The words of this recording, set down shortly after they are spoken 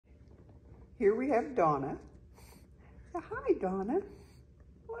Here we have Donna. So, hi, Donna.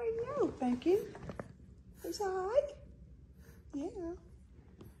 What are you thinking? Is that hi? Yeah.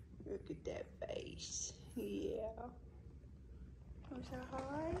 Look at that face. Yeah. Was that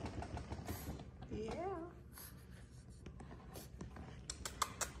hi? Yeah.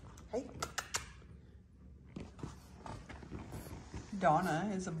 Hey. Donna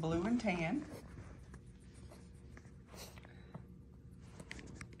is a blue and tan.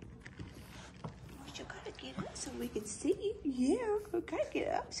 You gotta get up so we can see you. Yeah, we gotta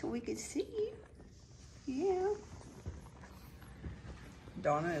get up so we can see you. Yeah.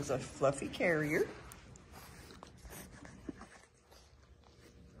 Donna is a fluffy carrier.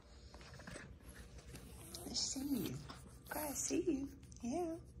 Let's see you. Gotta see you.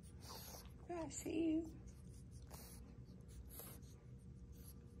 Yeah. Gotta see you.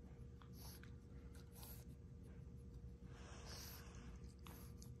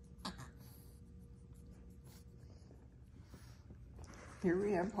 Here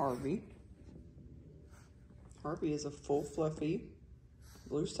we have Harvey. Harvey is a full fluffy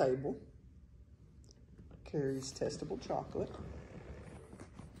blue sable. Carries testable chocolate.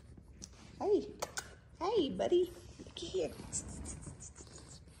 Hey, hey, buddy. Look here.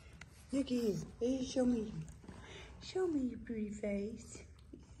 Look here. Hey, show me your pretty face.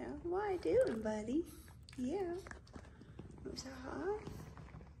 Yeah, what are you doing, buddy? Yeah. Was that hot?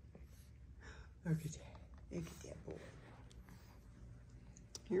 Look at that. Look at that boy.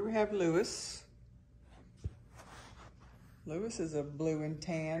 Here we have Lewis. Lewis is a blue and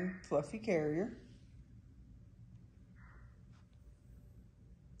tan fluffy carrier.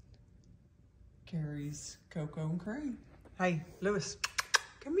 Carries cocoa and cream. Hey, Lewis,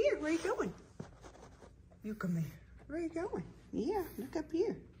 come here. Where you going? You come here. Where you going? Yeah, look up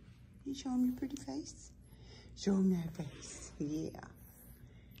here. You show him your pretty face? Show him that face. Yeah.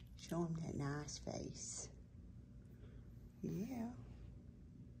 Show him that nice face. Yeah.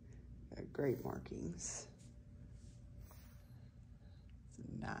 Got great markings. It's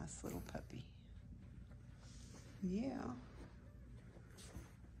a nice little puppy. Yeah.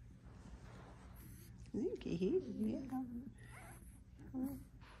 Look at him. Yeah.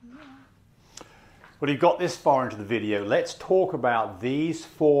 Well, you've got this far into the video. Let's talk about these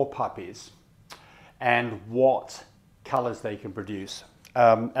 4 puppies and what colors they can produce.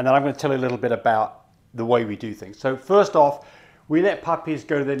 And then I'm going to tell you a little bit about the way we do things. So first off, we let puppies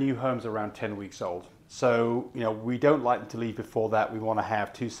go to their new homes around 10 weeks old. So, we don't like them to leave before that. We want to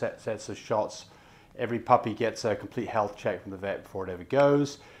have 2 sets of shots. Every puppy gets a complete health check from the vet before it ever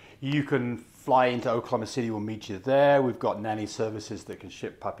goes. You can fly into Oklahoma City, we'll meet you there. We've got nanny services that can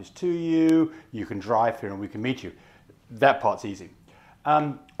ship puppies to you. You can drive here and we can meet you. That part's easy.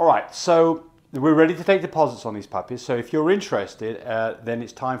 All right, so we're ready to take deposits on these puppies. So if you're interested, then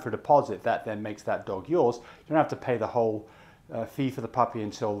it's time for a deposit. That then makes that dog yours. You don't have to pay the whole fee for the puppy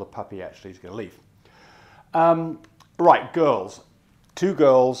until the puppy actually is going to leave. Right, girls, 2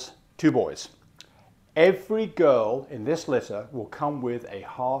 boys. Every girl in this litter will come with a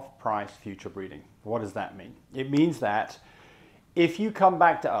half-price future breeding. What does that mean? It means that if you come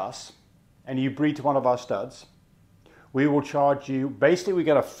back to us and you breed to one of our studs, we will charge you, basically we're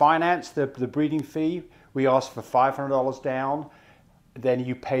going to finance the breeding fee. We ask for $500 down. Then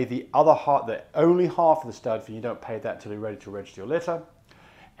you pay the other half, only half of the stud fee. You don't pay that till you're ready to register your litter.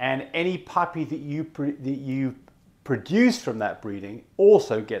 And any puppy that you produce from that breeding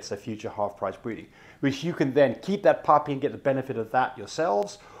also gets a future half-price breeding, which you can then keep that puppy and get the benefit of that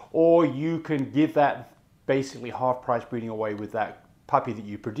yourselves, or you can give that basically half-price breeding away with that puppy that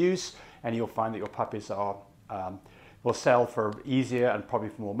you produce, and you'll find that your puppies are will sell for easier and probably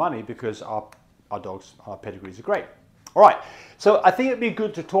for more money because our pedigrees are great. All right, so I think it'd be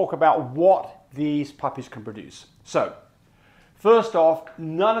good to talk about what these puppies can produce. So, first off,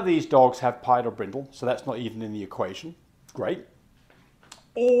 none of these dogs have pied or brindle, so that's not even in the equation. Great.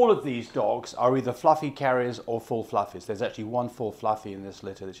 All of these dogs are either fluffy carriers or full fluffies. There's actually 1 full fluffy in this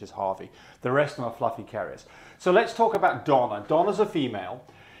litter, which is Harvey. The rest of them are fluffy carriers. So let's talk about Donna. Donna's a female.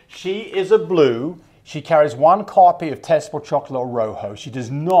 She is a blue. She carries 1 copy of testable chocolate or Rojo. She does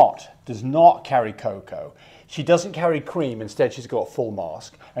not carry cocoa. She doesn't carry cream. Instead, she's got a full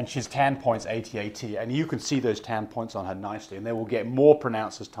mask, and she's tan points 80-80, and you can see those tan points on her nicely, and they will get more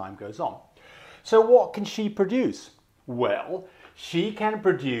pronounced as time goes on. So what can she produce? Well, she can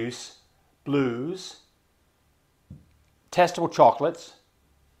produce blues, testable chocolates,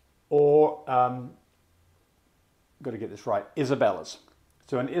 or, got to get this right, Isabellas.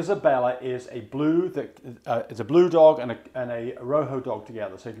 So an Isabella is a blue it's a blue dog and a Rojo dog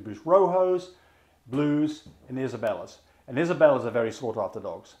together. So you can produce Rojos, blues, and Isabellas. And Isabellas are very sought after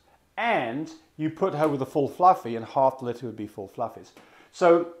dogs. and you put her with a full fluffy and half the litter would be full fluffies.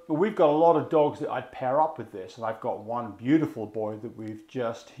 So we've got a lot of dogs that I'd pair up with this, and I've got one beautiful boy that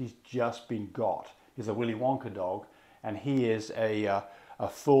he's just been got. He's a Willy Wonka dog, and he is a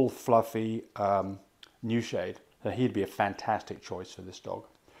full fluffy new shade. So he'd be a fantastic choice for this dog.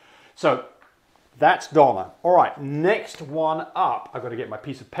 So that's Donna. All right, next one up. I've got to get my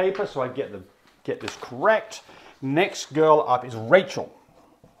piece of paper so I get this correct. Next girl up is Rachel.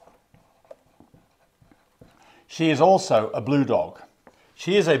 She is also a blue dog.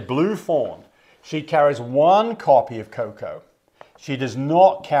 She is a blue fawn. She carries one copy of Coco. She does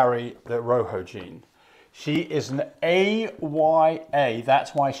not carry the Rojo gene. She is an AYA,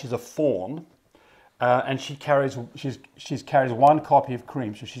 that's why she's a fawn. And she carries one copy of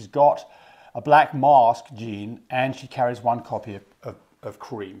Cream. So she's got a black mask gene and she carries one copy of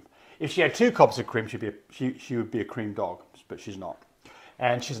Cream. If she had two copies of Cream, she would be a Cream dog, but she's not.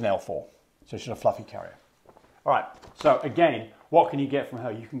 And she's an L4, so she's a fluffy carrier. All right, so again, what can you get from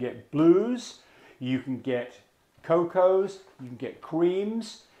her? You can get blues, you can get Cocos, you can get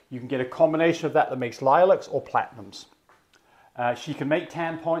Creams, you can get a combination of that makes lilacs or platinums. She can make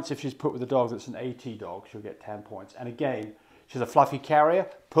 10 points if she's put with a dog that's an AT dog, she'll get 10 points. And again, she's a fluffy carrier,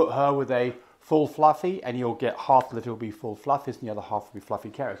 put her with a full fluffy and you'll get half the litter will be full fluffies and the other half will be fluffy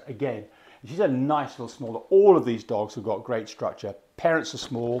carriers. Again, she's a nice little smaller. All of these dogs have got great structure. Parents are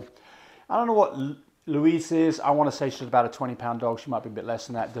small. I don't know what Louise is. I want to say she's about a 20-pound dog. She might be a bit less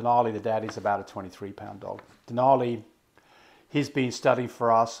than that. Denali, the daddy's about a 23-pound dog. Denali, he's been studying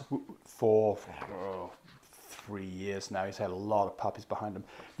for us for 3 years now. He's had a lot of puppies behind him.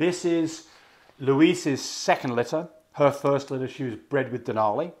 This is Louise's second litter. Her first litter, she was bred with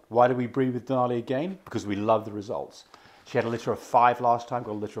Denali. Why do we breed with Denali again? Because we love the results. She had a litter of 5 last time,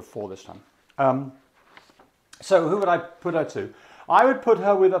 got a litter of 4 this time. So who would I put her to? I would put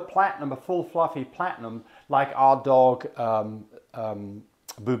her with a platinum, a full fluffy platinum, like our dog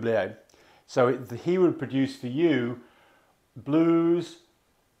Bublé. So he would produce for you blues,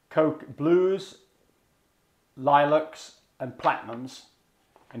 lilacs, and platinums,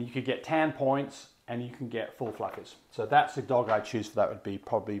 and you could get 10 points, and you can get full fluffies. So that's the dog I'd choose for that would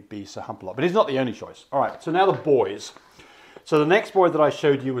probably be Sir Hump-a-Lot, but he's not the only choice. All right, so now the boys. So the next boy that I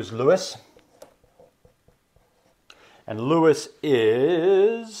showed you was Lewis. And Lewis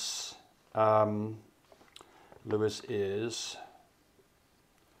is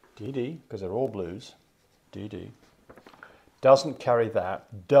DD, because they're all blues. DD. Doesn't carry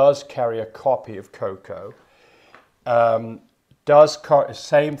that. Does carry a copy of Coco.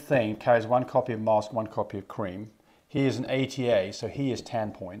 Same thing, carries one copy of Mask, one copy of Cream. He is an ATA, so he is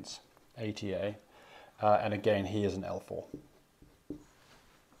 10 points, ATA. And again, he is an L4.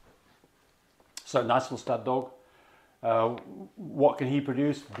 So nice little stud dog. What can he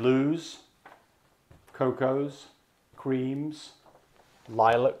produce? Blues, Cocos, Creams,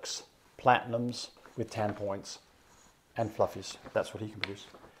 lilacs, platinums with 10 points, and fluffies. That's what he can produce.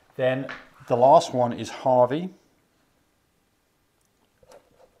 Then the last one is Harvey.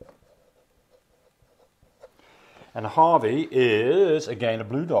 And Harvey is, again, a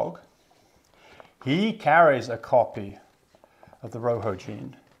blue dog. He carries a copy of the Rojo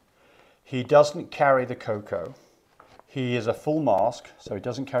gene. He doesn't carry the Coco. He is a full mask, so he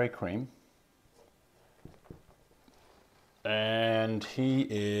doesn't carry Cream. And he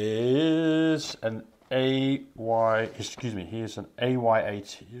is an he is an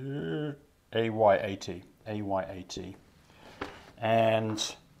AYAT.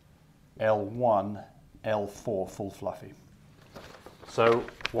 And L1, L4 full fluffy. So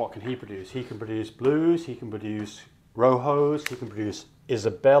what can he produce? He can produce blues, he can produce Rojos, he can produce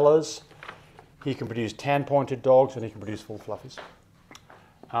Isabellas, he can produce 10-pointed dogs, and he can produce full fluffies.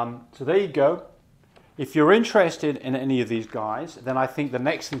 So there you go. If you're interested in any of these guys, then I think the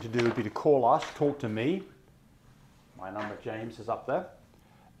next thing to do would be to call us, talk to me. My number, James, is up there.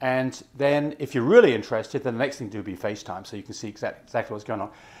 And then if you're really interested, then the next thing to do would be FaceTime, so you can see exactly what's going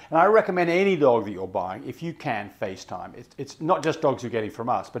on. And I recommend any dog that you're buying, if you can, FaceTime. It's not just dogs you're getting from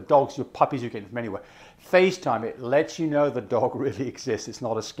us, but dogs, your puppies you're getting from anywhere. FaceTime, it lets you know the dog really exists. It's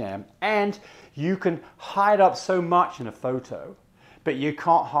not a scam. And you can hide up so much in a photo, but you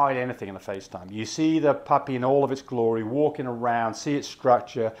can't hide anything in a FaceTime. You see the puppy in all of its glory, walking around, see its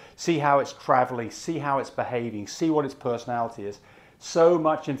structure, see how it's traveling, see how it's behaving, see what its personality is. So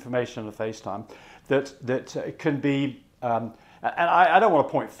much information on the FaceTime that it can be, and I don't want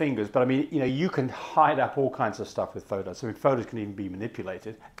to point fingers, but I mean, you know, you can hide up all kinds of stuff with photos. So photos can even be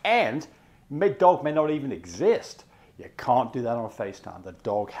manipulated, and dog may not even exist. You can't do that on a FaceTime. The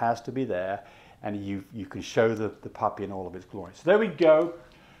dog has to be there, and you can show the puppy in all of its glory. So there we go.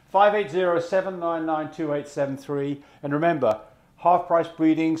 580-799-2873. And remember, half-price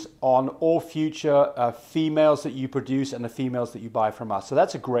breedings on all future females that you produce and the females that you buy from us. So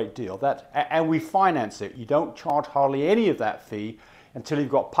that's a great deal. And we finance it. You don't charge hardly any of that fee until you've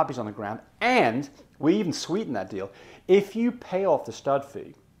got puppies on the ground. And we even sweeten that deal. If you pay off the stud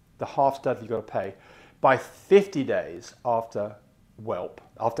fee, the half stud you've got to pay, by 50 days after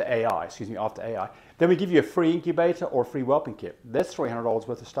AI, then we give you a free incubator or a free whelping kit. There's $300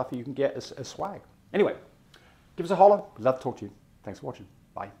 worth of stuff you can get as swag. Anyway, give us a holler. We'd love to talk to you. Thanks for watching.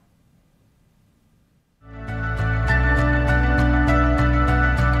 Bye.